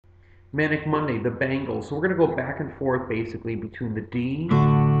Manic Monday, the Bangles. So we're going to go back and forth basically between the D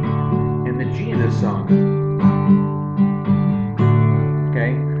and the G in this song.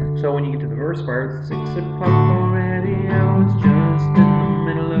 Okay? So when you get to the verse part, it's 6 o'clock already, I was just in the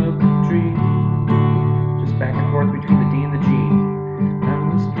middle of the dream. Just back and forth between the D and the G. I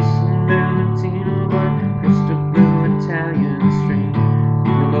was kissing Valentino by crystal blue Italian string.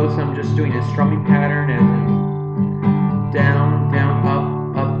 You'll notice I'm just doing a strumming pattern and then down, down, up,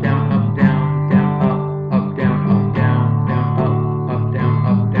 up, down, up, down, down, up, up, down, up, down, down, up, up, down,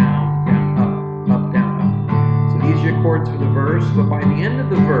 up, down, down, up, up, down, up. So these are your chords for the verse, but by the end of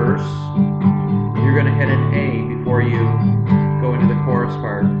the verse, you're going to hit an A before you go into the chorus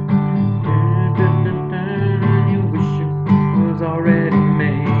part. You wish it was already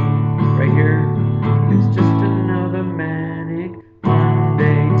made. Right here, it's just another Manic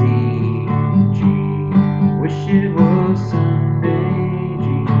Monday, D, G. Wish it was Sunday,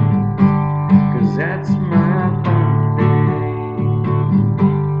 G, 'cause that's my fun day.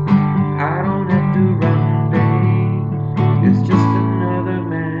 I don't have to run day, it's just another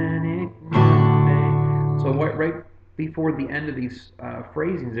Manic Monday. So right before the end of these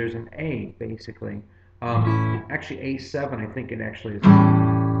phrasings, there's an A, basically. Actually, A7, I think it actually is.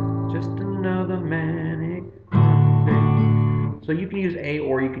 Just another Manic Monday. So you can use A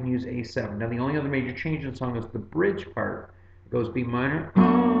or you can use A7. Now the only other major change in the song is the bridge part. It goes B minor,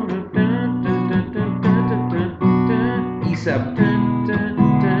 E7. I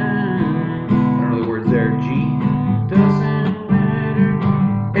don't know the words there. G doesn't matter.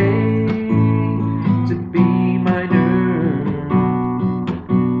 A to B minor.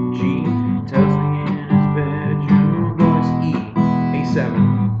 G tells me in his bedroom. Goes E, A7.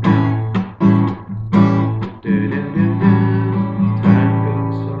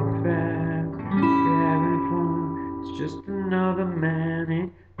 Just another Manic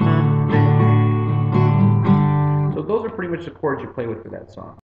Monday. So those are pretty much the chords you play with for that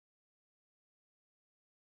song.